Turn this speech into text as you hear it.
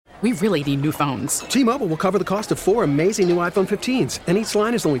We really need new phones. T-Mobile will cover the cost of 4 amazing new iPhone 15s, and each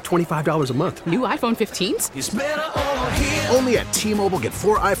line is only $25 a month. New iPhone 15s? It's better over here. Only at T-Mobile, get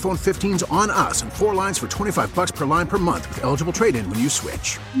 4 iPhone 15s on us and 4 lines for $25 per line per month with eligible trade-in when you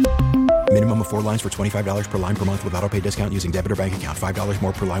switch. Minimum of 4 lines for $25 per line per month with autopay discount using debit or bank account. $5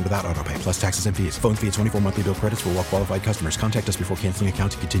 more per line without autopay, plus taxes and fees. Phone fee at 24 monthly bill credits for well-qualified customers. Contact us before canceling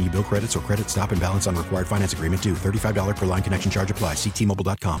account to continue bill credits or credit stop and balance on required finance agreement due. $35 per line connection charge applies. See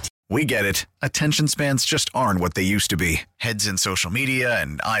T-Mobile.com. We get it. Attention spans just aren't what they used to be. Heads in social media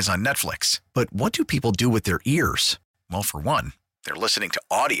and eyes on Netflix. But what do people do with their ears? Well, for one, they're listening to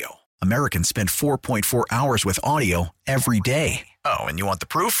audio. Americans spend 4.4 hours with audio every day. Oh, and you want the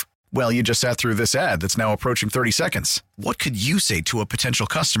proof? Well, you just sat through this ad that's now approaching 30 seconds. What could you say to a potential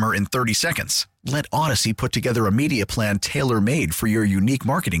customer in 30 seconds? Let Odyssey put together a media plan tailor-made for your unique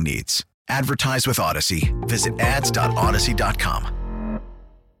marketing needs. Advertise with Odyssey. Visit ads.odyssey.com.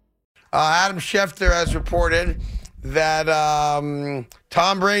 Adam Schefter has reported that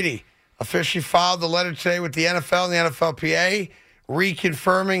Tom Brady officially filed the letter today with the NFL and the NFLPA,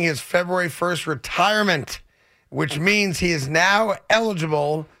 reconfirming his February 1st retirement, which means he is now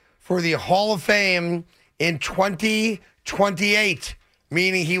eligible for the Hall of Fame in 2028,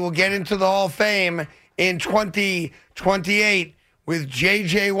 meaning he will get into the Hall of Fame in 2028 with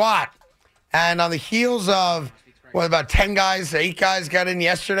J.J. Watt. And on the heels of, about 10 guys, 8 guys got in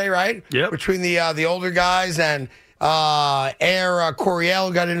yesterday, right? Yep. Between the older guys and Air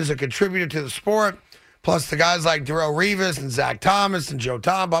Coryell got in as a contributor to the sport, plus the guys like Darrelle Revis and Zach Thomas and Joe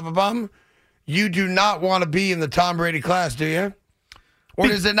Tom, blah, blah, blah. You do not want to be in the Tom Brady class, do you? Or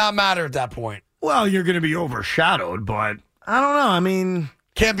does it not matter at that point? Well, you're going to be overshadowed, but I don't know. I mean,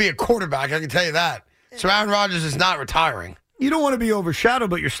 can't be a quarterback, I can tell you that. So Aaron Rodgers is not retiring. You don't want to be overshadowed,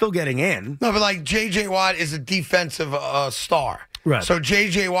 but you're still getting in. No, but like J.J. Watt is a defensive star. Right. So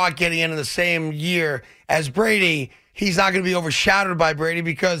J.J. Watt getting in the same year as Brady, he's not going to be overshadowed by Brady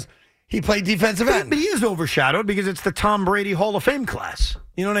because he played defensive end. But he is overshadowed because it's the Tom Brady Hall of Fame class.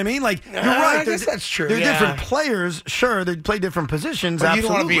 You know what I mean? Like, you're right. I guess that's true. They're different players. Sure, they play different positions. But absolutely. You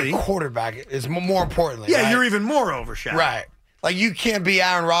don't want to be a quarterback, is more importantly. Yeah, right? you're even more overshadowed. Right. Like, you can't be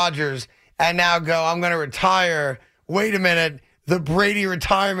Aaron Rodgers and now go, I'm going to retire. Wait a minute. The Brady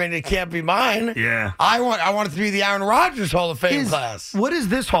retirement, it can't be mine. Yeah. I want it to be the Aaron Rodgers Hall of Fame class. What is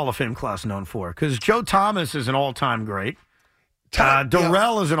this Hall of Fame class known for? Because Joe Thomas is an all-time great.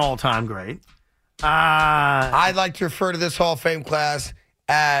 Darrell is an all-time great. I'd like to refer to this Hall of Fame class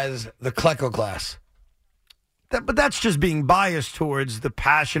as the Klecko class. But that's just being biased towards the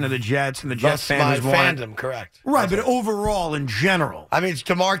passion of the Jets and the Jets fans. My fandom, correct. Right, but overall, in general. I mean, it's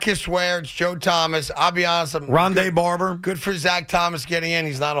DeMarcus Ware, it's Joe Thomas. I'll be honest. Rondé Barber. Good for Zach Thomas getting in.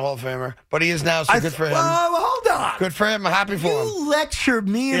 He's not a Hall of Famer, but he is now, so good for him. Hold on. Good for him. I'm happy for him. You lectured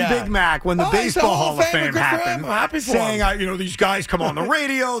me and Big Mac when the Baseball Hall of Fame happened. I'm happy for saying, him. These guys come on the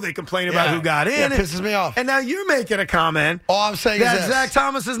radio, they complain about who got in. It pisses me off. And now you're making a comment. All I'm saying that is this. Zach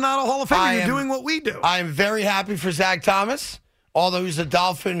Thomas is not a Hall of Famer. You're doing what we do. I am very happy for Zach Thomas. Although he's a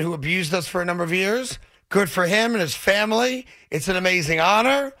Dolphin who abused us for a number of years. Good for him and his family. It's an amazing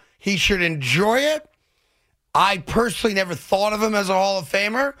honor. He should enjoy it. I personally never thought of him as a Hall of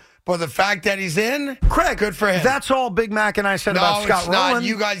Famer, but the fact that he's in, Craig, good for him. That's all Big Mac and I said about Scott Rowland. Not.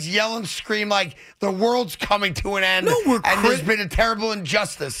 You guys yell and scream like the world's coming to an end and there's been a terrible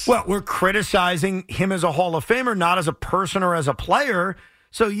injustice. Well, we're criticizing him as a Hall of Famer, not as a person or as a player.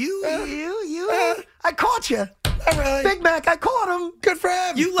 So I caught you. Really. Big Mac, I caught him. Good for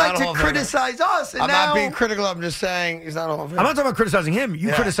him. You like to criticize us. And I'm not being critical. I'm just saying he's not a Hall of Famer. I'm not talking about criticizing him.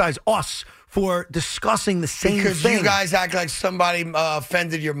 You criticize us for discussing the same thing. Because you guys act like somebody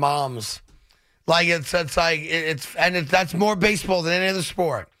offended your moms. Like that's more baseball than any other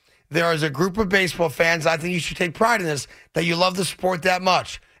sport. There is a group of baseball fans. I think you should take pride in this, that you love the sport that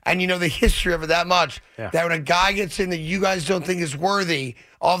much. And you know the history of it that much, that when a guy gets in that you guys don't think is worthy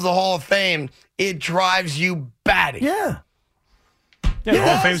of the Hall of Fame, it drives you batty. Yeah. Yeah, the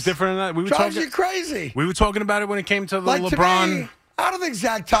Hall of Fame's different than that. Drives you crazy. We were talking about it when it came to the like LeBron. To me, I don't think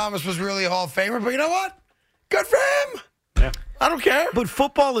Zach Thomas was really a Hall of Famer, but you know what? Good for him. Yeah. I don't care. But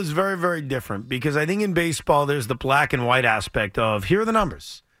football is very, very different because I think in baseball there's the black and white aspect of here are the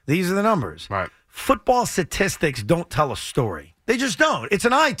numbers. These are the numbers. Right. Football statistics don't tell a story. They just don't. It's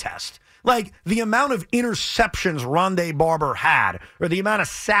an eye test. Like the amount of interceptions Rondé Barber had or the amount of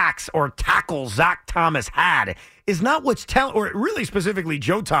sacks or tackles Zach Thomas had is not what's telling, or really specifically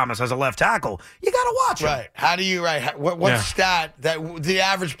Joe Thomas as a left tackle. You got to watch him. Right. How do you, what stat that the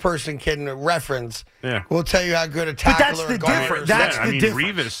average person can reference will tell you how good a tackler But that's the guard difference. is? That's I the mean,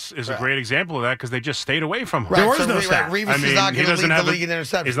 difference. Revis is a great example of that because they just stayed away from him. Right, There was so no stat. Revis is not going to lead the league in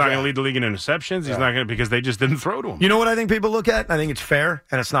interceptions. He's not going to lead the league in interceptions. He's not going to because they just didn't throw to him. You know what I think people look at? I think it's fair,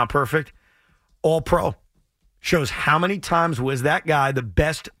 and it's not perfect. All-Pro shows how many times was that guy the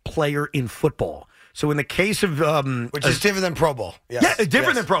best player in football. So in the case of... which is different than Pro Bowl. Yes. Yeah, it's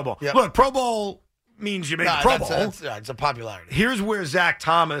different than Pro Bowl. Yep. Look, Pro Bowl means you make the Pro Bowl. It's a popularity. Here's where Zach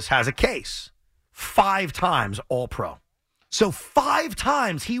Thomas has a case. 5 times All-Pro. So 5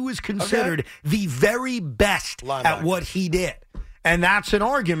 times he was considered the very best at what he did. And that's an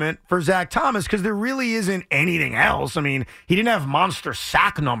argument for Zach Thomas because there really isn't anything else. I mean, he didn't have monster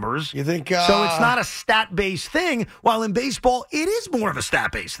sack numbers. You think so it's not a stat-based thing, while in baseball, it is more of a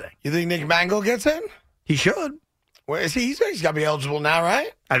stat-based thing. You think Nick Mangold gets in? He should. Where is he? He's got to be eligible now,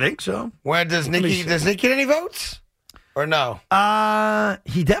 right? I think so. Where does Nick get any votes? Or no?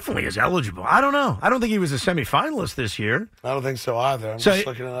 He definitely is eligible. I don't know. I don't think he was a semifinalist this year. I don't think so either. I'm So just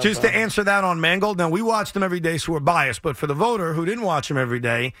looking at that. just to answer that on Mangold, now we watched him every day, so we're biased. But for the voter who didn't watch him every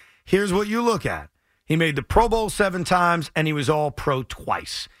day, here's what you look at. He made the Pro Bowl 7 times, and he was All-Pro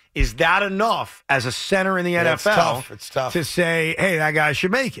twice. Is that enough as a center in the NFL It's tough. to say, hey, that guy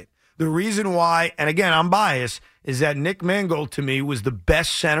should make it? The reason why, and again, I'm biased, is that Nick Mangold, to me, was the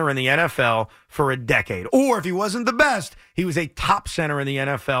best center in the NFL for a decade. Or if he wasn't the best, he was a top center in the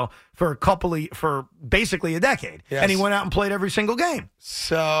NFL for basically a decade. Yes. And he went out and played every single game.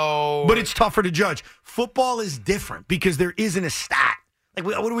 So, But it's tougher to judge. Football is different because there isn't a stat. Like,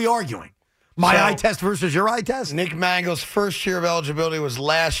 what are we arguing? My eye test versus your eye test? Nick Mangold's first year of eligibility was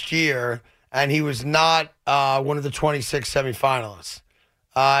last year, and he was not one of the 26 semifinalists.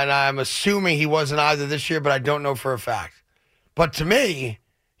 And I'm assuming he wasn't either this year, but I don't know for a fact. But to me,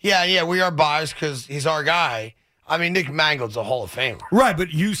 yeah, we are biased because he's our guy. I mean, Nick Mangold's a Hall of Famer. Right,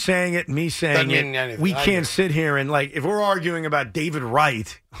 but you saying it, me saying Doesn't mean it, anything. we I can't know. sit here and, like, if we're arguing about David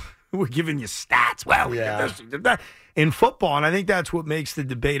Wright, we're giving you stats. Well, we did this, we did that. In football, and I think that's what makes the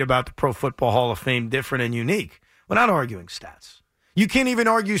debate about the Pro Football Hall of Fame different and unique. We're not arguing stats. You can't even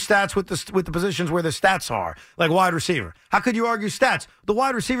argue stats with the positions where the stats are, like wide receiver. How could you argue stats? The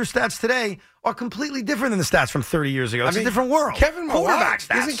wide receiver stats today are completely different than the stats from 30 years ago. It's a different world. Kevin Quarterback Mawai,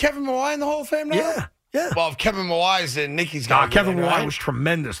 stats. isn't Kevin Mawai in the Hall of Fame now? Yeah. Well, if Kevin Mawai's in, Nicky's got Kevin Mawai was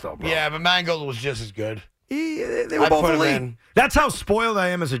tremendous, though, bro. Yeah, but Mangold was just as good. They I were both put him elite. in. That's how spoiled I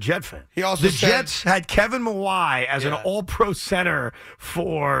am as a Jet fan. He also the said- Jets had Kevin Mawai as an All-Pro center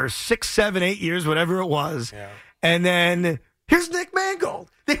for 6, 7, 8 years, whatever it was. Yeah. And then here's Nick Mangold.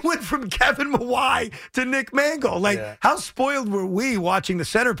 They went from Kevin Mawai to Nick Mangold. Like, how spoiled were we watching the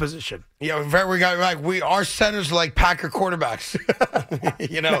center position? Yeah, our centers are like Packer quarterbacks.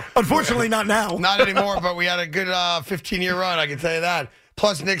 You know, unfortunately, not now. Not anymore. But we had a good 15-year run. I can tell you that.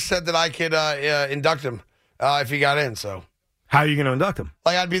 Plus, Nick said that I could induct him if he got in. So, how are you going to induct him?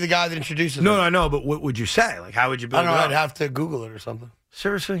 Like, I'd be the guy that introduces him. No, I know. But what would you say? Like, how would you build I don't know. it up? I'd have to Google it or something.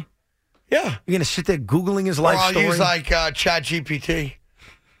 Seriously? Yeah. You're going to sit there Googling his life I'll story? use like ChatGPT.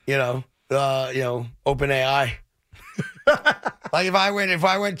 You know, OpenAI. Like if I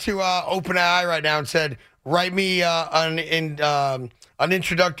went to OpenAI right now and said, write me an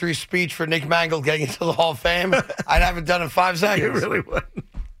introductory speech for Nick Mangold getting into the Hall of Fame, I'd have it done in 5 seconds. You really would.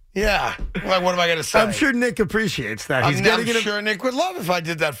 Yeah. Like, what am I going to say? I'm sure Nick appreciates that. I'm sure Nick would love if I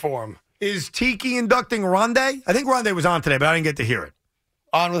did that for him. Is Tiki inducting Rondé? I think Rondé was on today, but I didn't get to hear it.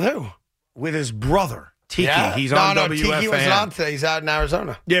 On with who? With his brother, Tiki. Yeah? He's on WFAN. Tiki was on today. He's out in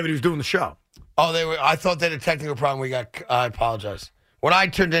Arizona. Yeah, but he was doing the show. Oh, I thought they had a technical problem. I apologize. When I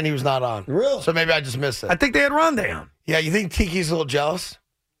turned in, he was not on. Really? So maybe I just missed it. I think they had Rondé on. Yeah, you think Tiki's a little jealous?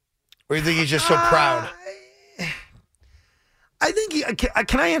 Or you think he's just so proud? I think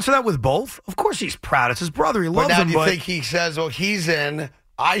can I answer that with both? Of course he's proud. It's his brother. He loves But now him. do you think he says, well, he's in,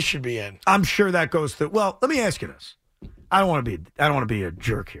 I should be in? I'm sure that goes to. Well, let me ask you this. I don't want to be a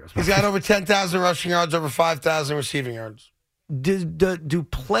jerk here. He's got over 10,000 rushing yards, over 5,000 receiving yards. Do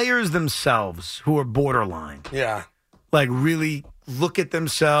players themselves who are borderline, like really look at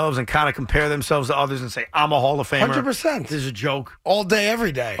themselves and kind of compare themselves to others and say, I'm a Hall of Famer? 100%. This is a joke. All day,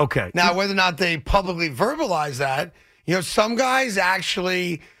 every day. Okay. Now, whether or not they publicly verbalize that, some guys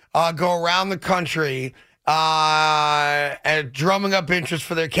actually go around the country and drumming up interest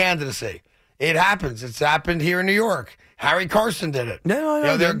for their candidacy. It happens. It's happened here in New York. Harry Carson did it.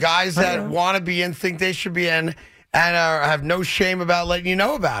 No, there are guys that want to be in, think they should be in, and have no shame about letting you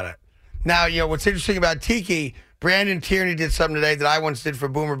know about it. Now, what's interesting about Tiki, Brandon Tierney did something today that I once did for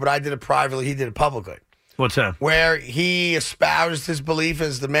Boomer, but I did it privately. He did it publicly. What's that? Where he espoused his belief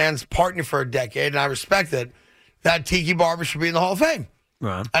as the man's partner for a decade, and I respect it, that Tiki Barber should be in the Hall of Fame.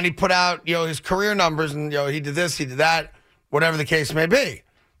 Right. And he put out, his career numbers, and he did this, he did that, whatever the case may be.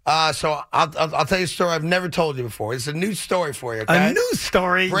 So I'll tell you a story I've never told you before. It's a new story for you. Okay? A new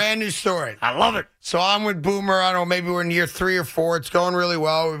story? Brand new story. I love it. So I'm with Boomer. I don't know, maybe we're in year 3 or 4. It's going really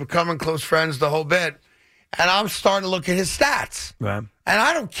well. We're becoming close friends the whole bit. And I'm starting to look at his stats. Right. And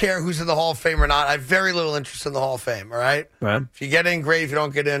I don't care who's in the Hall of Fame or not. I have very little interest in the Hall of Fame, all right? Right. If you get in, great. If you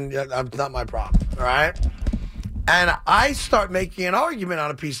don't get in, it's not my problem, all right? And I start making an argument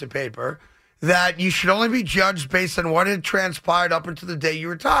on a piece of paper that you should only be judged based on what had transpired up until the day you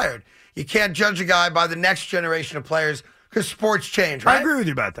retired. You can't judge a guy by the next generation of players because sports change, right? I agree with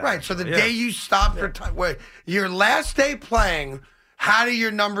you about that. Right. So the day you stopped your last day playing, how do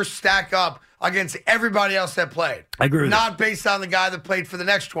your numbers stack up against everybody else that played? I agree with Not based on the guy that played for the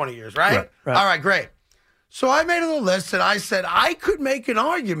next 20 years, right? Right. All right, great. So I made a little list, and I said I could make an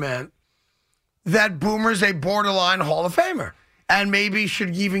argument that Boomer's a borderline Hall of Famer and maybe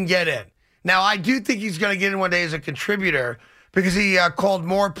should even get in. Now, I do think he's going to get in one day as a contributor because he called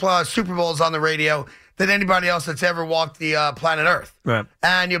more Super Bowls on the radio than anybody else that's ever walked the planet Earth. Right.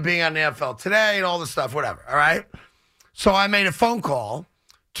 And you're being on the NFL Today and all this stuff, whatever, all right? So I made a phone call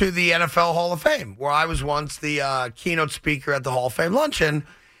to the NFL Hall of Fame, where I was once the keynote speaker at the Hall of Fame luncheon.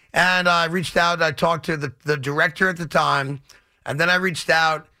 And I reached out, I talked to the director at the time, and then I reached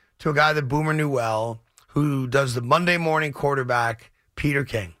out to a guy that Boomer knew well, who does the Monday morning quarterback, Peter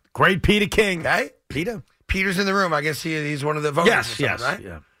King. Great Peter King. Okay? Peter's in the room. I guess he's one of the voters. Yes, right?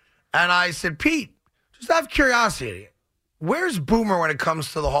 Yeah. And I said, Pete, just out of curiosity, where's Boomer when it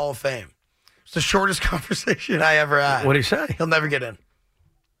comes to the Hall of Fame? It's the shortest conversation I ever had. What'd he say? He'll never get in.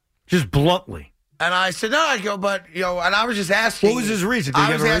 Just bluntly. And I said, no, I go, but, and I was just asking. What was his reason? Did he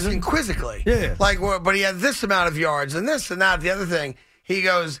I give was a asking reason? quizzically. Yeah. Like, but he had this amount of yards and this and that, the other thing. He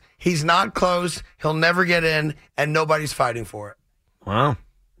goes, he's not close. He'll never get in, and nobody's fighting for it. Wow.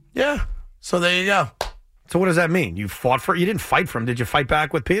 Yeah. So there you go. So what does that mean? You fought for it? You didn't fight for him. Did you fight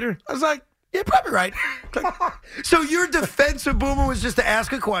back with Peter? I was like, yeah, probably right. So your defense of Boomer was just to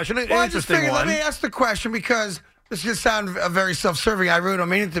ask a question, an Well, I just interesting figured, one. let me ask the question because this could sound very self-serving. I really don't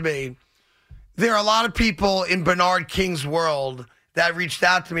mean it to be. There are a lot of people in Bernard King's world that reached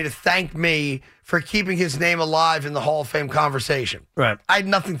out to me to thank me for keeping his name alive in the Hall of Fame conversation. Right. I had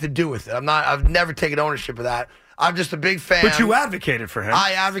nothing to do with it. I've never taken ownership of that. I'm just a big fan. But you advocated for him.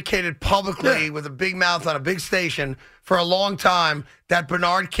 I advocated publicly with a big mouth on a big station for a long time that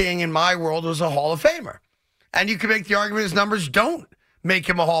Bernard King in my world was a Hall of Famer. And you can make the argument his numbers don't make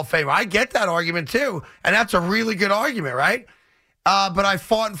him a Hall of Famer. I get that argument too. And that's a really good argument, right? But I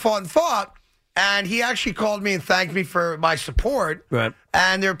fought. And he actually called me and thanked me for my support. Right.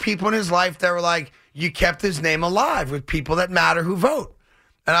 And there are people in his life that were like, you kept his name alive with people that matter who vote.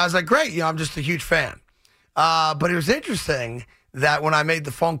 And I was like, great. I'm just a huge fan. But it was interesting that when I made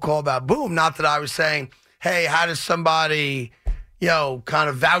the phone call about Boom, not that I was saying, hey, how does somebody, kind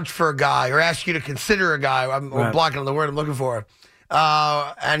of vouch for a guy or ask you to consider a guy? I'm blocking on the word I'm looking for.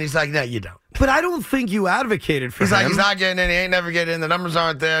 And he's like, no, you don't. But I don't think you advocated for him. He's like, he's not getting in. He ain't never getting in. The numbers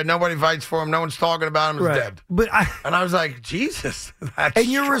aren't there. Nobody fights for him. No one's talking about him. He's dead. And I was like, Jesus, that's And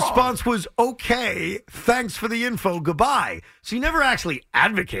your strong. response was, okay, thanks for the info, goodbye. So you never actually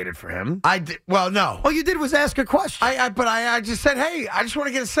advocated for him. I did. Well, no. All you did was ask a question. But I just said, hey, I just want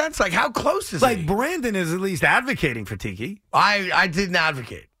to get a sense, like, how close is he? Brandon is at least advocating for Tiki. I didn't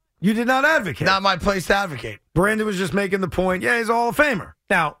advocate. You did not advocate. Not my place to advocate. Brandon was just making the point, yeah, he's a Hall of Famer.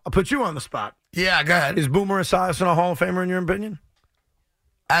 Now, I'll put you on the spot. Yeah, go ahead. Is Boomer Esiason a Hall of Famer in your opinion?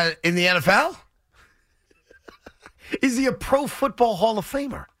 In the NFL? Is he a Pro Football Hall of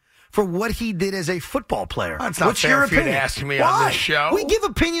Famer for what he did as a football player? That's not What's fair your for you to opinion? ask me Why? on this show. We give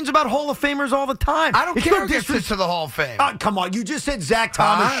opinions about Hall of Famers all the time. I don't It's care no who gets disres- to the Hall of Fame. Come on, you just said Zach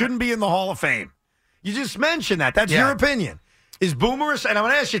Thomas shouldn't be in the Hall of Fame. You just mentioned that. That's your opinion. Is Boomer, and I'm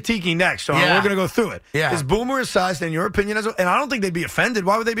going to ask you Tiki next, so we're going to go through it. Yeah. Is Boomer Esiason, in your opinion, and I don't think they'd be offended.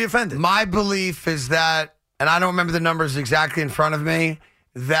 Why would they be offended? My belief is that, and I don't remember the numbers exactly in front of me,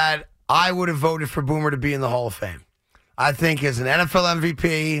 that I would have voted for Boomer to be in the Hall of Fame. I think as an NFL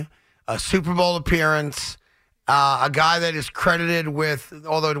MVP, a Super Bowl appearance, a guy that is credited with,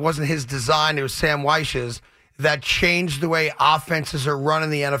 although it wasn't his design, it was Sam Weich's, that changed the way offenses are run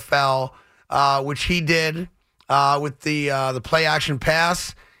in the NFL, which he did. With the play action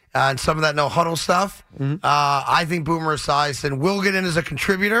pass and some of that no huddle stuff. Mm-hmm. I think Boomer Esiason will get in as a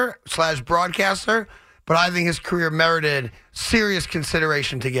contributor / broadcaster, but I think his career merited serious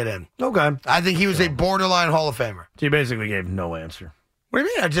consideration to get in. Okay. I think he was a borderline Hall of Famer. So you basically gave no answer. What do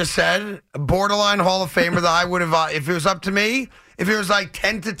you mean? I just said a borderline Hall of Famer that I would have, if it was up to me, if it was like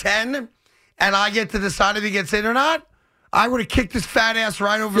 10-10, and I get to decide if he gets in or not, I would have kicked his fat ass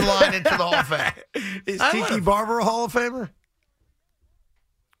right over the line into the Hall of Fame. Is Tiki Barber a Hall of Famer?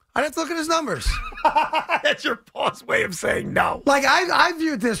 I'd have to look at his numbers. That's your boss way of saying no. Like, I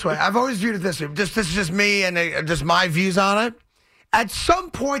view it this way. I've always viewed it this way. This is just me and just my views on it. At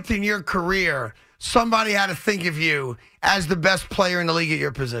some point in your career, somebody had to think of you as the best player in the league at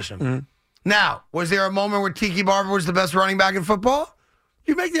your position. Mm-hmm. Now, was there a moment where Tiki Barber was the best running back in football?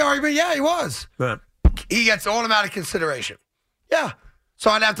 You make the argument, yeah, he was. But he gets automatic consideration. Yeah. So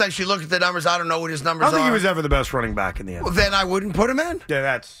I'd have to actually look at the numbers. I don't know what his numbers are. I don't think he was ever the best running back in the NFL. Well, then I wouldn't put him in. Yeah,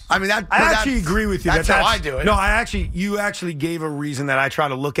 that's. I mean, I actually agree with you. That's how I do it. No, you actually gave a reason that I try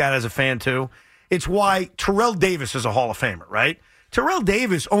to look at as a fan too. It's why Terrell Davis is a Hall of Famer, right? Terrell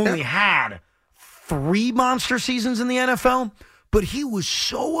Davis only had 3 monster seasons in the NFL, but he was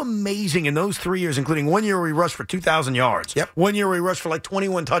so amazing in those 3 years, including 1 year where he rushed for 2,000 yards. Yep. 1 year where he rushed for like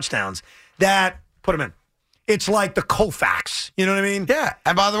 21 touchdowns. That put him in. It's like the Koufax. You know what I mean? Yeah.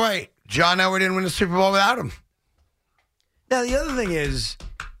 And by the way, John Elway didn't win the Super Bowl without him. Now, the other thing is,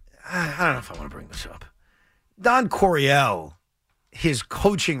 I don't know if I want to bring this up. Don Coryell, his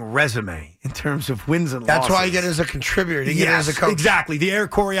coaching resume in terms of wins and losses. That's why he got as a contributor. He got as a coach. Exactly. The Air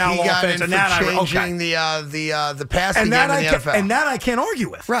Coryell offense. And that changing the passing game in the NFL. And that I can't argue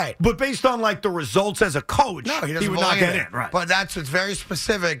with. Right. But based on like the results as a coach, no, he would not get in. Right. But that's what's very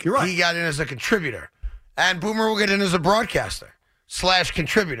specific. You're right. He got in as a contributor. And Boomer will get in as a broadcaster /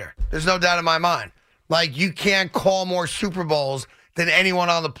 contributor. There's no doubt in my mind. Like, you can't call more Super Bowls than anyone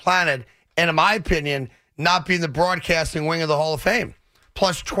on the planet. And in my opinion, not being the broadcasting wing of the Hall of Fame.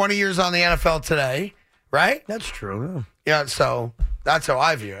 Plus 20 years on the NFL today, right? That's true. Yeah, so that's how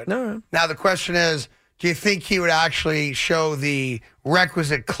I view it. No. Now, the question is, do you think he would actually show the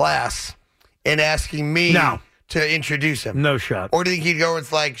requisite class in asking me to introduce him? No shot. Or do you think he'd go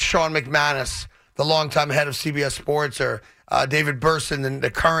with, like, Sean McManus, the longtime head of CBS Sports, or David Burson, the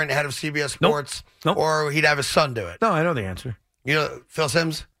current head of CBS Sports? Nope. Or he'd have his son do it? No, I know the answer. You know, Phil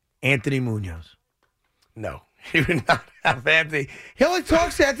Simms? Anthony Munoz. No. He would not have Anthony. He only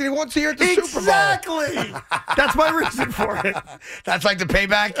talks to Anthony once a year at the Super Bowl. Exactly. That's my reason for it. That's like the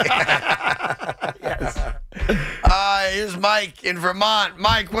payback? Yes. Here's Mike in Vermont.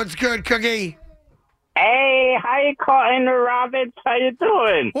 Mike, what's good, Cookie? Hey, how you calling, Roberts? How you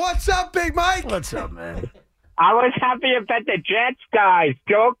doing? What's up, Big Mike? What's up, man? I was happy about the Jets guys,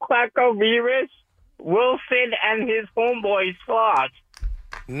 Joe Flacco, Virus, Wilson, and his homeboy Sloss.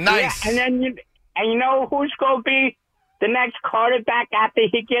 Nice. Yeah, and then you know who's going to be the next quarterback after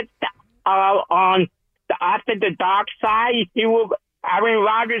he gets after the dark side? Aaron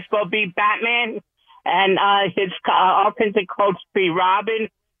Rodgers will be Batman, and his offensive coach be Robin.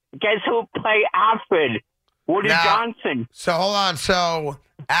 Guess who play Alfred? Woody Johnson. So hold on. So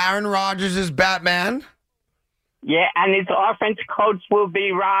Aaron Rodgers is Batman. Yeah, and his offensive coach will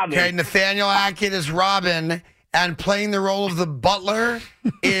be Robin. Okay, Nathaniel Hackett is Robin, and playing the role of the butler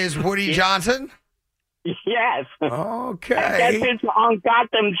is Woody Johnson. Yes. Okay. Guess it's on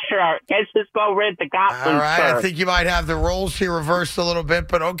Gotham shirt. Guess it's go red the Gotham All right. shirt. I think you might have the roles here reversed a little bit,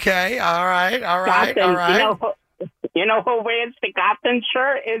 but okay. All right. Gotham, You know who wears the Gotham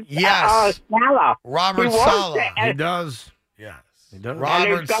shirt? It's Salah. Robert Salah. He does. Yes. He does.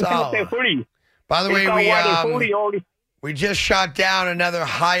 Robert Salah. By the way, we just shot down another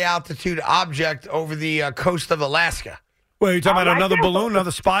high-altitude object over the coast of Alaska. Wait, are you talking about another balloon,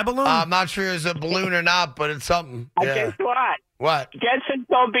 another spy balloon? I'm not sure it's a balloon or not, but it's something. Guess what? What? Guess who's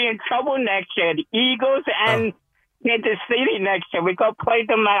going to be in trouble next year? The Eagles and Kansas City next year. We're going to play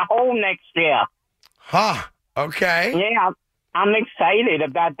them at home next year. Huh. Okay. Yeah, I'm excited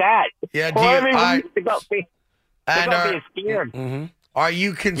about that. Yeah, they're going to be scared. Mm-hmm. Are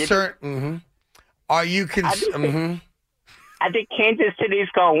you concerned? Mm-hmm. Are you concerned? I think Kansas City's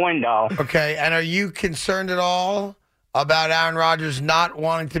going to win, though. Okay, and are you concerned at all about Aaron Rodgers not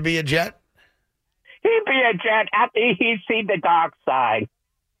wanting to be a Jet? He'd be a Jet after he see the dark side.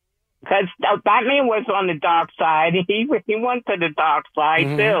 Because Batman was on the dark side. He went to the dark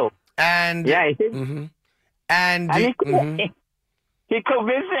side, too. And and he could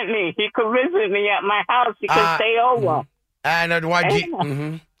visit me. He could visit me at my house. He could stay over. And why do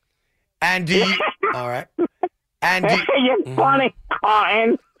you... And do you... All right. And you're funny,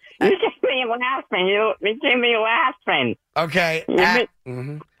 Cotton. You get me laughing. You get me laughing. Okay. I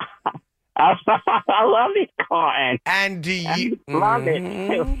love you, Cotton. And do you... love it,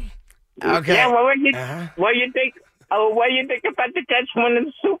 too. Okay. Yeah, what do you think? What do you think about the Jets winning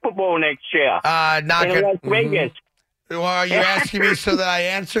the Super Bowl next year? Not in Las Vegas. Well, are you asking me so that I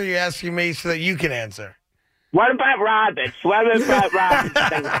answer? Or are you asking me so that you can answer? What about Roberts? What about Roberts?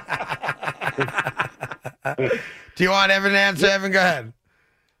 Do you want Evan to answer? Evan, go ahead.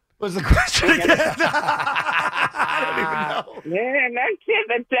 What's the question again? I don't even know. Yeah, that's it.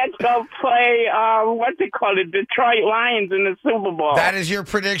 The Jets go play, what's it called? The Detroit Lions in the Super Bowl. That is your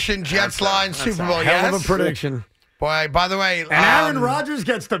prediction, Jets Lions Super Bowl, Hell yes? of a prediction. Boy, by the way. And Aaron Rodgers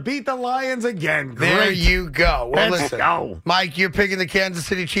gets to beat the Lions again. Great. There you go. Well, Let's listen. go. Mike, you're picking the Kansas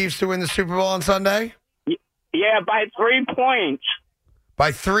City Chiefs to win the Super Bowl on Sunday? Yeah, by 3 points.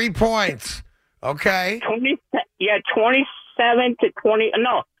 By 3 points. Okay. 27 to 20.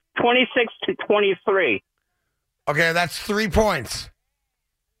 No, 26 to 23. Okay, that's 3 points.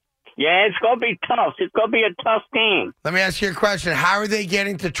 Yeah, it's going to be tough. It's going to be a tough game. Let me ask you a question. How are they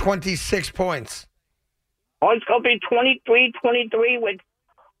getting to 26 points? Oh, it's going to be 23-23 with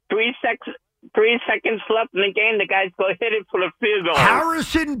 3 seconds left in the game. The guy's going to hit it for the field goal.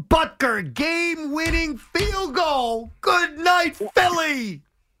 Harrison Butker, game-winning field goal. Good night, Philly.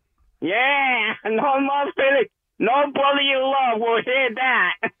 Yeah, no more Philly. No brother you love will hear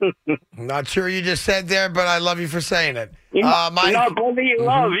that. I'm not sure what you just said there, but I love you for saying it. Mike, Mike? no brother you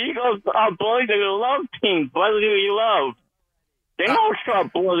love. Eagles are brother you love team. Brother you love. They don't show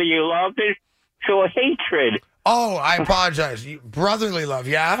brother you love. They show hatred. Oh, I apologize. Brotherly love,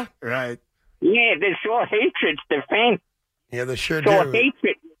 yeah? Right. Yeah, they show hatred. They're fans. Yeah, they sure Show do.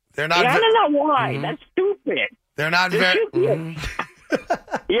 hatred. They're not. I don't know why. That's stupid. They're not very.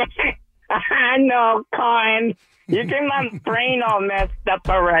 Yeah, I know, Colin. You get my brain all messed up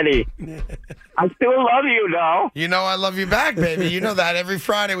already. I still love you, though. You know I love you back, baby. You know that. Every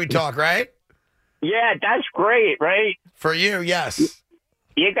Friday we talk, right? Yeah, that's great, right? For you, yes.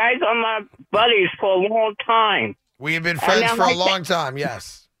 You guys are my buddies for a long time. We have been friends for a long time,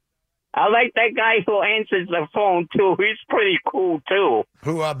 yes. I like that guy who answers the phone, too. He's pretty cool, too.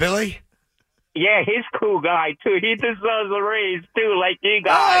 Who, Billy? Yeah, he's a cool guy, too. He deserves a raise, too, like you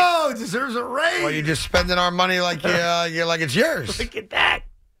guys. Oh, deserves a raise. Well, you're just spending our money like you're like it's yours. Look at that.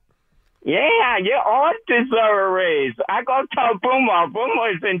 Yeah, you all deserve a raise. I go tell Boomer.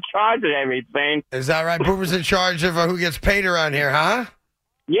 Boomer's in charge of everything. Is that right? Boomer's in charge of who gets paid around here, huh?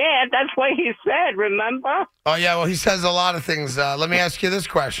 Yeah, that's what he said, remember? Oh, yeah, well, he says a lot of things. Let me ask you this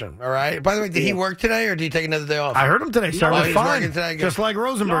question, all right? By the way, did he work today or did he take another day off? I heard him today. Sounded he's fine. working today. Just like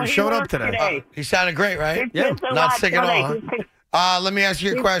Rosenberg showed up today. He sounded great, right? Yeah. Not sick at all. Huh? Let me ask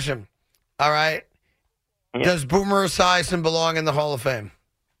you a question. All right. Yeah. Does Boomer Esiason belong in the Hall of Fame?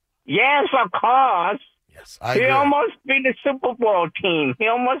 Yes, of course. Yes, I He agree. almost beat the Super Bowl team.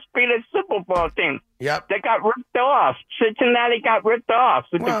 Yep. They got ripped off. Cincinnati got ripped off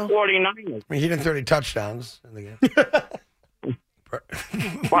with Well, the 49ers. I mean, he didn't throw any touchdowns in the game.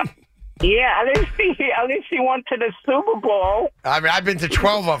 What? Yeah, at least he went to the Super Bowl. I mean, I've been to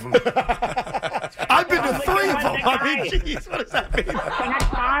 12 of them. I've been to 3 of them. Look I mean, at jeez, what does that mean? Zach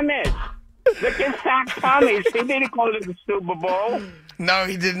Thomas. Look at Zach Thomas. He didn't go to the Super Bowl. No,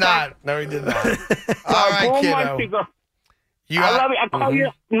 he did not. All right, kiddo. I love you.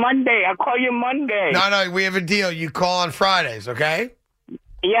 I call you Monday. No, we have a deal. You call on Fridays, okay?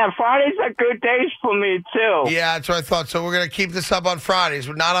 Yeah, Fridays are good days for me, too. Yeah, that's what I thought. So we're going to keep this up on Fridays,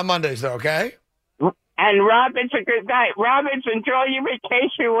 but not on Mondays, though, okay? And Robin's a good guy. Robbins, enjoy your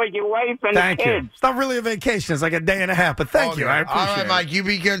vacation with your wife and Thank the you. kids. It's not really a vacation. It's like a day and a half, but thank you. I appreciate All right, it. Mike, you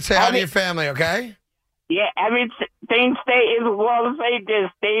be good. Say hi to your family, okay? Yeah, everything stays in Las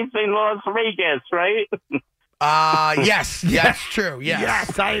Vegas, stays in Las Vegas, right? Yes, that's true. Yes.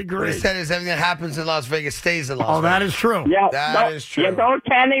 Yes, I What agree. he said is everything that happens in Las Vegas stays in Las Vegas. Oh, that is true. Yeah, That is true. Yeah, don't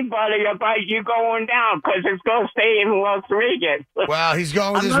tell anybody about you going down because it's going to stay in Las Vegas. Well, he's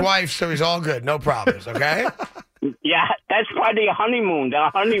going with his wife, so he's all good. No problems, okay? Yeah, that's why the honeymoon.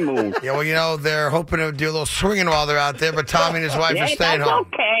 Yeah, well, they're hoping to do a little swinging while they're out there, but Tommy and his wife are staying that's home.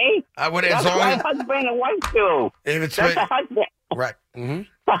 okay. I would, That's as long what as, husband and wife do. if it's That's a husband. right. Mm-hmm.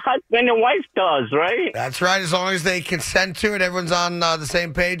 The husband and wife does, right? That's right. As long as they consent to it, everyone's on the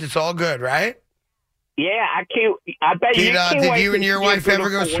same page. It's all good, right? Yeah, I can't. I bet you can't Did wait you and to your see wife a ever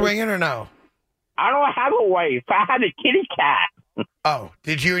go beautiful swinging or no? I don't have a wife. I have a kitty cat. Oh,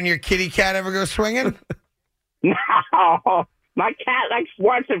 did you and your kitty cat ever go swinging? No, my cat likes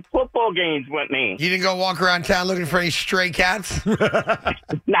watching football games with me. You didn't go walk around town looking for any stray cats? No,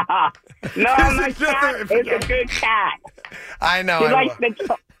 my cat is a good cat. I know.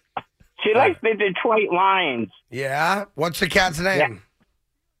 She likes the Detroit Lions. Yeah? What's the cat's name?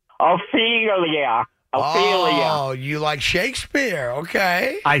 Ophelia. Oh, you like Shakespeare.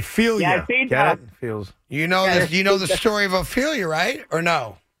 Okay. I feel Yeah, you. see Get that? it? Feels. You know the story of Ophelia, right? Or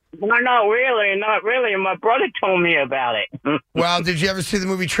no? No, not really. My brother told me about it. Well, did you ever see the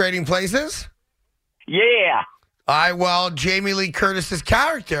movie Trading Places? Yeah. All right, well, Jamie Lee Curtis's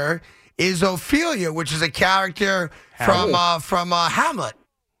character is Ophelia, which is a character from Hamlet.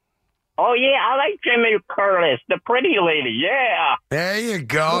 Oh, yeah, I like Jamie Curtis, the pretty lady, yeah. There you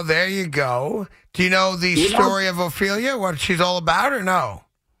go. Do you know the story of Ophelia, what she's all about, or no?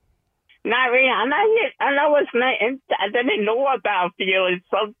 Not really. I didn't know about Ophelia.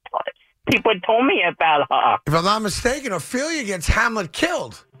 Some people told me about her. If I'm not mistaken, Ophelia gets Hamlet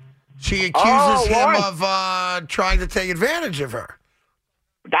killed. She accuses him of trying to take advantage of her.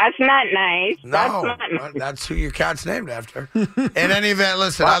 That's not nice. No, that's who your cat's named after. In any event,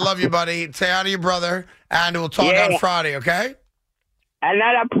 listen, I love you, buddy. Say hi to your brother, and we'll talk on Friday, okay? And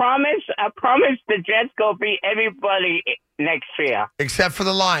then I promise the Jets go beat everybody next year. Except for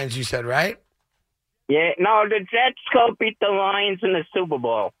the Lions, you said, right? Yeah, no, the Jets go beat the Lions in the Super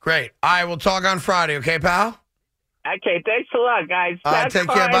Bowl. Great. All right, we'll talk on Friday, okay, pal? Okay, thanks a lot, guys. All right, take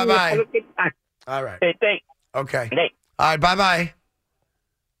care. Bye-bye. All right. Hey, thanks. Okay. Thanks. All right, bye-bye.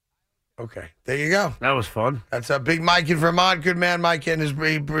 Okay, there you go. That was fun. That's a Big Mike in Vermont. Good man, Mike, and his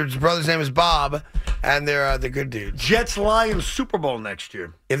brother's name is Bob, and they're good dudes. Jets Lions Super Bowl next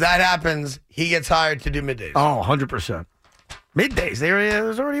year. If that happens, he gets hired to do middays. Oh, 100%. Middays.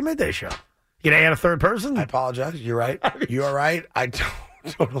 There's already a midday show. You gonna add a third person? I apologize. You're right. You are right. I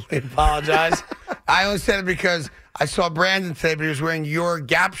totally apologize. I only said it because I saw Brandon today, but he was wearing your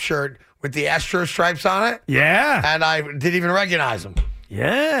Gap shirt with the Astro stripes on it. Yeah. And I didn't even recognize him.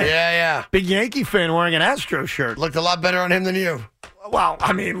 Yeah. Yeah. Big Yankee fan wearing an Astro shirt. Looked a lot better on him than you. Well,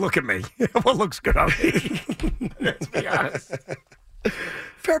 I mean, look at me. What looks good on me? Let's be honest.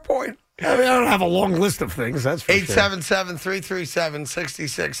 Fair point. I mean, I don't have a long list of things, that's for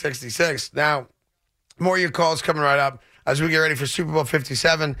 877-337-6666. Now, more of your calls coming right up as we get ready for Super Bowl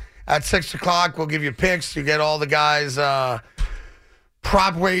 57. At 6 o'clock, we'll give you picks. You get all the guys'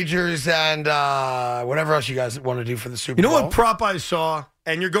 prop wagers and whatever else you guys want to do for the Super Bowl. You know what prop I saw?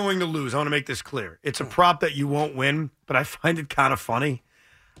 And you're going to lose. I want to make this clear. It's a prop that you won't win, but I find it kind of funny.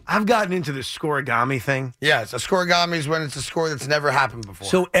 I've gotten into this scoregami thing. Yes, a scoregami is when it's a score that's never happened before.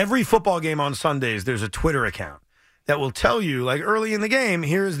 So every football game on Sundays, there's a Twitter account that will tell you, like early in the game,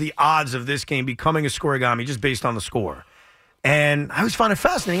 here's the odds of this game becoming a scoregami just based on the score. And I always find it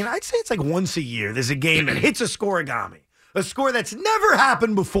fascinating. I'd say it's like once a year there's a game that hits a scoregami, a score that's never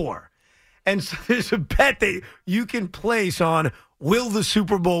happened before. And so there's a bet that you can place on, will the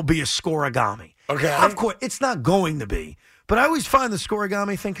Super Bowl be a scoregami? Okay. Of course, it's not going to be. But I always find the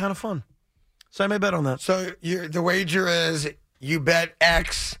scoregami thing kind of fun. So I may bet on that. So the wager is you bet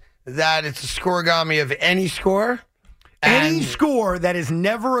X that it's a scoregami of any score? Any score that has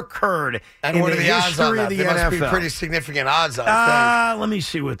never occurred and in what the are the odds on history that? of the There NFL. must be pretty significant odds, I think. Let me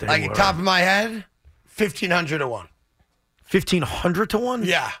see what they like were. top of my head, 1,500 to 1. 1,500 to 1?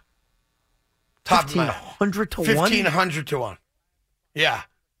 Yeah. Top of my head. 1,500 to 1? 1,500 to 1. Yeah.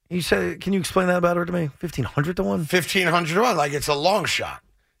 You said, can you explain that better to me? 1,500 to 1? 1,500 to 1. Like it's a long shot.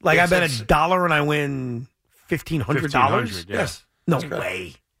 Like I bet $1 and I win $1,500? Yes. No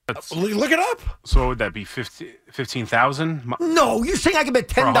way. Look it up. So what would that be 15,000? No, you're saying I can bet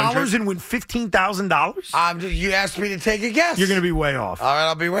 $10 and win $15,000? You asked me to take a guess. You're going to be way off. All right,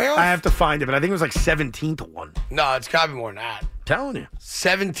 I'll be way off. I have to find it, but I think it was like 17 to 1. No, it's got to be more than that. Telling you.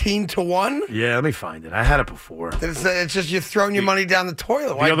 17 to 1? Yeah, let me find it. I had it before. It's just you're throwing your money down the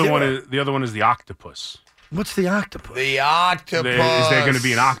toilet. The other one is the octopus. What's the octopus? The octopus. Is there going to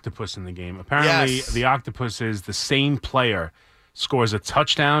be an octopus in the game? Apparently, Yes. the octopus is the same player scores a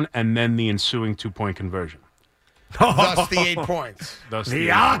touchdown and then the ensuing 2-point conversion. Thus the 8 points. Thus The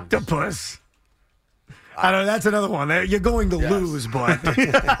 8 octopus. I don't know. That's another one. You're going to lose, but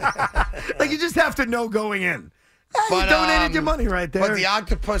like you just have to know going in. You donated your money right there. But the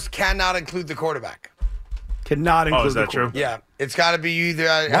octopus cannot include the quarterback. Cannot include is that the true? quarterback. Yeah, it's got to be either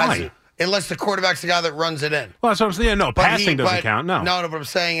Why? unless the quarterback's the guy that runs it in. Well, that's what I'm saying. Yeah, no, But passing doesn't but- count. No. no. What I'm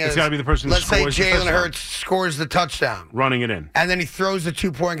saying is, It's gotta be the person who Let's say scores the Jalen touchdown. Hurts scores the touchdown, Running it in. and then he throws the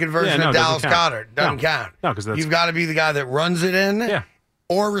 2-point conversion Yeah, no, to it Dallas doesn't count. Goedert. Doesn't No. count. No, 'cause that's- you've got to be the guy that runs it in, Yeah.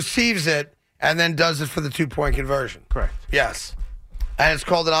 or receives it and then does it for the 2-point conversion. Correct. Yes, and it's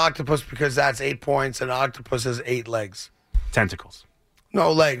called an octopus because that's 8 points, and an octopus has 8 legs. Tentacles.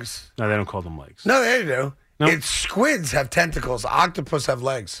 No legs. No, they don't call them legs. No, they do. No. It's squids have tentacles. Octopus have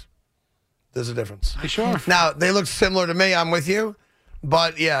legs. There's a difference. Sure. Now, they look similar to me. I'm with you.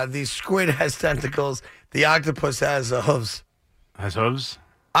 But, yeah, the squid has tentacles. The octopus has hooves Has hooves?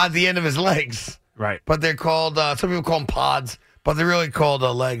 on the end of his legs. Right. But they're called, some people call them pods, but they're really called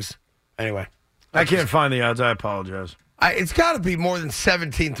legs. Anyway. I can't find the odds. I apologize. It's got to be more than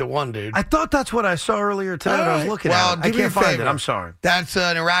 17-1, dude. I thought that's what I saw earlier today when I was looking at it. I can't find it. I'm sorry. That's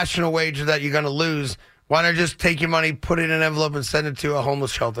an irrational wager that you're going to lose. Why not just take your money, put it in an envelope, and send it to a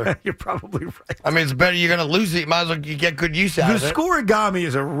homeless shelter? You're probably right. I mean, it's better. You're going to lose it. You might as well get good use out of it. The scoregami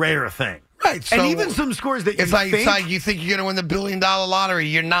is a rare thing. Right. So and even some scores that it's like you think you're going to win the $1 billion lottery.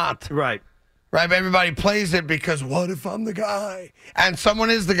 You're not. Right. Right. But everybody plays it because what if I'm the guy? And someone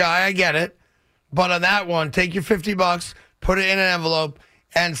is the guy. I get it. But on that one, take your $50, put it in an envelope,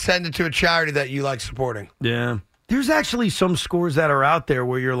 and send it to a charity that you like supporting. Yeah. There's actually some scores that are out there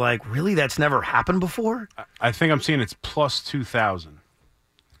where you're like, really? That's never happened before? I think I'm seeing it's plus 2,000.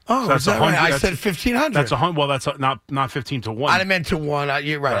 Oh, so that's is that right? I said 1,500. That's well, that's not 15 to 1. I meant to 1.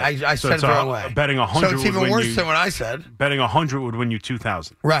 You're right. I said it the wrong way. Betting 100. So it's even worse than what I said. Betting 100 would win you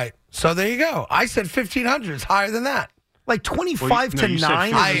 2,000. Right. So there you go. I said 1,500. It's higher than that. Like 25 to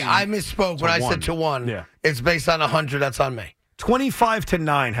 9. I misspoke when I said to 1. Yeah. It's based on 100. That's on me. 25 to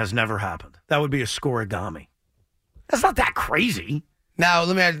 9 has never happened. That would be a scoregami. That's not that crazy. Now,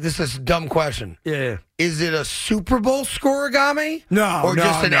 let me ask this is a dumb question. Yeah. Is it a Super Bowl scoregami? No, or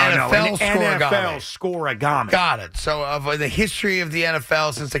just an NFL scoregami? NFL scoregami. Got it. So, of the history of the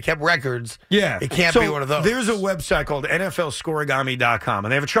NFL, since they kept records, it can't be one of those. There's a website called NFLscoregami.com,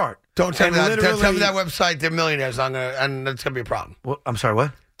 and they have a chart. Don't tell me that. Tell me that website. They're millionaires, and that's going to be a problem. Well, I'm sorry,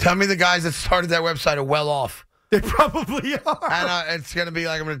 what? Tell me the guys that started that website are well off. They probably are. And it's going to be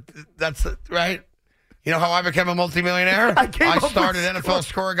like, that's right. You know how I became a multimillionaire? I started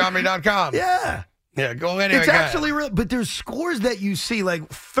NFLscoregami.com. Yeah. Yeah, go anyway. It's actually real. But there's scores that you see, like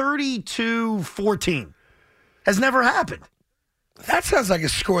 32-14. Has never happened. That sounds like a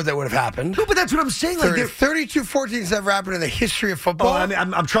score that would have happened. No, but that's what I'm saying. Like 32-14 has never happened in the history of football. Oh, I mean,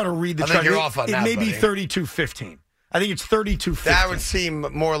 I'm trying to read the chart. I think you're off on that, It may be 32-15. I think it's 32-15. That would seem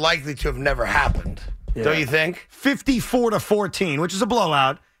more likely to have never happened. Yeah. Don't you think? 54-14, which is a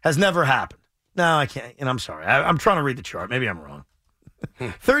blowout, has never happened. No, I can't. And I'm sorry. I'm trying to read the chart. Maybe I'm wrong.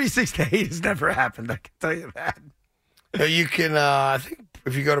 36-8 has never happened. I can tell you that. You can, I think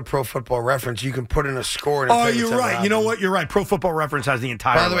if you go to Pro Football Reference, you can put in a score. Oh, you're right. You know what? You're right. Pro Football Reference has the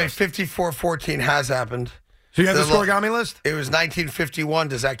entire By the way, list. 54-14 has happened. So you have the scoregami list? It was 1951.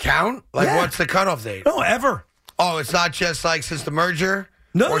 Does that count? What's the cutoff date? No, ever. Oh, it's not just like since the merger?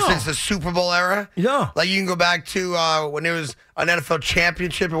 No. Or since the Super Bowl era? No. Like you can go back to when there was an NFL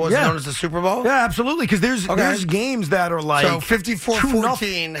championship. It wasn't known as the Super Bowl? Yeah, absolutely. Because there's games that are like. So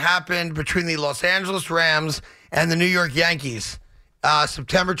 54-14 happened between the Los Angeles Rams and the New York Yankees,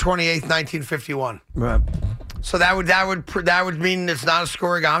 September 28th, 1951. Right. So that would mean it's not a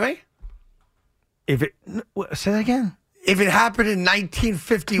scoregami? Say that again? If it happened in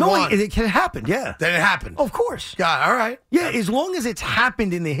 1951. No, it can happen, yeah. Then it happened. Of course. Yeah, all right. Yeah, as long as it's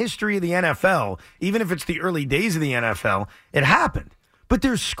happened in the history of the NFL, even if it's the early days of the NFL, it happened. But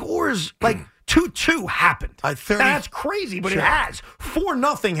there's scores like 2-2 happened. That's crazy, but it has.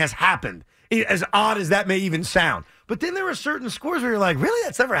 4-0 has happened, as odd as that may even sound. But then there are certain scores where you're like, really?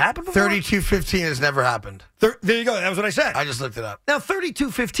 That's never happened before? 32-15 has never happened. There you go. That was what I said. I just looked it up. Now,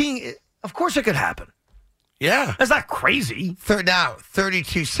 32-15, of course it could happen. Yeah. That's not crazy. Now,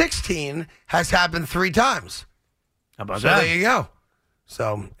 32-16 has happened 3 times. How about that? So there you go.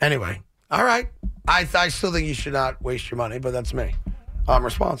 So, anyway. All right. I still think you should not waste your money, but that's me. I'm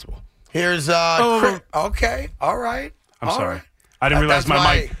responsible. Here's okay. All right. I'm sorry. Right. I didn't realize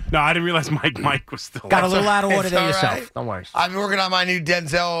my mic. No, I didn't realize my mic was still. Got a little out of order there yourself. Right. Don't worry. I've been working on my new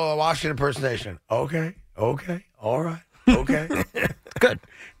Denzel Washington impersonation. Okay. All right. Okay. Good.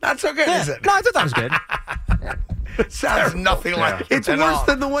 Not so good, is it? No, I thought that was good. It sounds nothing like it. It's worse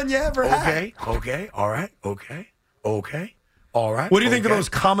than the one you ever had. Okay. All right. Okay. All right. What do you think the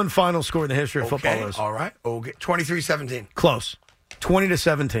most common final score in the history of football is? All right. Okay. 23-17. Close.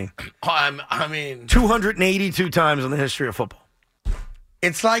 20-17. I mean, 282 times in the history of football.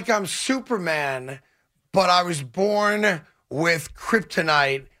 It's like I'm Superman, but I was born with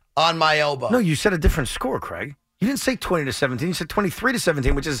kryptonite on my elbow. No, you said a different score, Craig. You didn't say 20-17. You said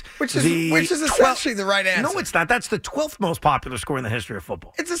 23-17, which is essentially the right answer. No, it's not. That's the 12th most popular score in the history of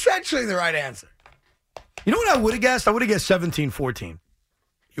football. It's essentially the right answer. You know what I would have guessed? I would have guessed 17-14.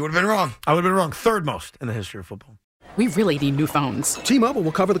 You would have been wrong. I would have been wrong. Third most in the history of football. We really need new phones. T-Mobile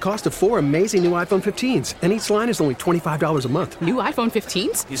will cover the cost of 4 amazing new iPhone 15s, and each line is only $25 a month. New iPhone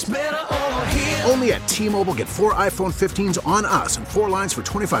 15s? It's better over here. Only at T-Mobile, get 4 iPhone 15s on us and 4 lines for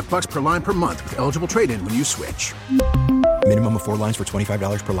 $25 per line per month with eligible trade-in when you switch. Minimum of 4 lines for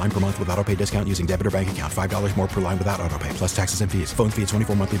 $25 per line per month with autopay discount using debit or bank account. $5 more per line without autopay, plus taxes and fees. Phone fee at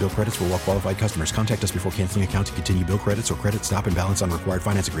 24 monthly bill credits for well-qualified customers. Contact us before canceling account to continue bill credits or credit stop and balance on required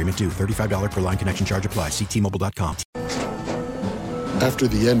finance agreement due. $35 per line connection charge applies. See T-Mobile.com. After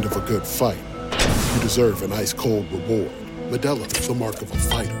the end of a good fight, you deserve an ice-cold reward. Modelo, the mark of a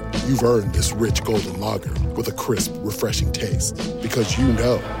fighter. You've earned this rich golden lager with a crisp, refreshing taste. Because you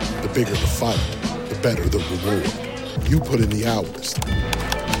know, the bigger the fight, the better the reward. You put in the hours,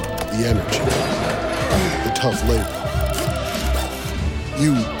 the energy, the tough labor.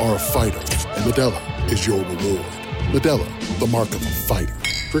 You are a fighter, and Modelo is your reward. Modelo, the mark of a fighter.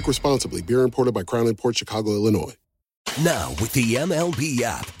 Drink responsibly. Beer imported by Crown Imports, Chicago, Illinois. Now, with the MLB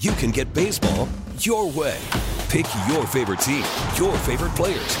app, you can get baseball your way. Pick your favorite team, your favorite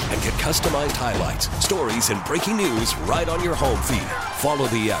players, and get customized highlights, stories, and breaking news right on your home feed. Follow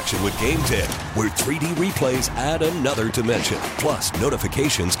the action with Game 10, where 3D replays add another dimension. Plus,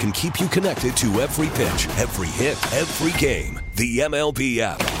 notifications can keep you connected to every pitch, every hit, every game. The MLB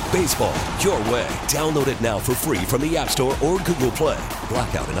app. Baseball your way. Download it now for free from the App Store or Google Play.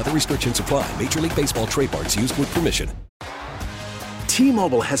 Blackout and other restrictions apply. Major League Baseball trademarks used with permission.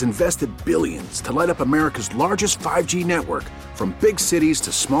 T-Mobile has invested billions to light up America's largest 5G network, from big cities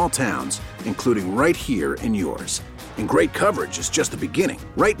to small towns, including right here in yours. And great coverage is just the beginning.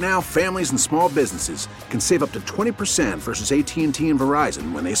 Right now, families and small businesses can save up to 20% versus AT&T and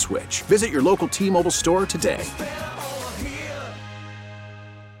Verizon when they switch. Visit your local T-Mobile store today.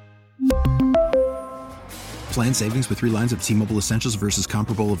 Plan savings with 3 lines of T-Mobile Essentials versus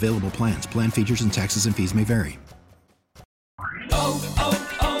comparable available plans. Plan features and taxes and fees may vary.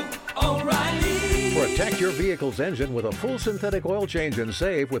 Protect your vehicle's engine with a full synthetic oil change and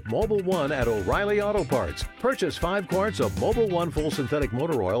save with Mobil 1 at O'Reilly Auto Parts. Purchase 5 quarts of Mobil 1 full synthetic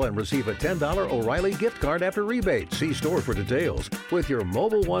motor oil and receive a $10 O'Reilly gift card after rebate. See store for details. With your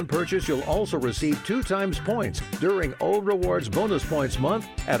Mobil 1 purchase, you'll also receive 2 times points during O Rewards Bonus Points Month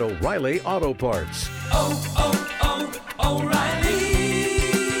at O'Reilly Auto Parts.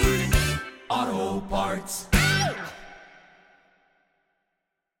 O'Reilly Auto Parts.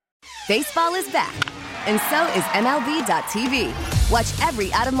 Baseball is back, and so is MLB.tv. Watch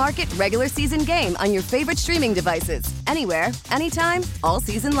every out-of-market regular season game on your favorite streaming devices, anywhere, anytime, all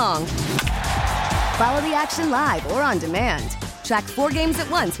season long. Follow the action live or on demand. Track 4 games at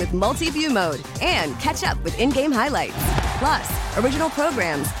once with multi-view mode and catch up with in-game highlights. Plus, original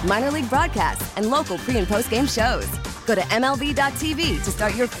programs, minor league broadcasts, and local pre- and post-game shows. Go to MLB.tv to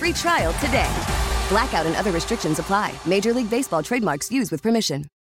start your free trial today. Blackout and other restrictions apply. Major League Baseball trademarks used with permission.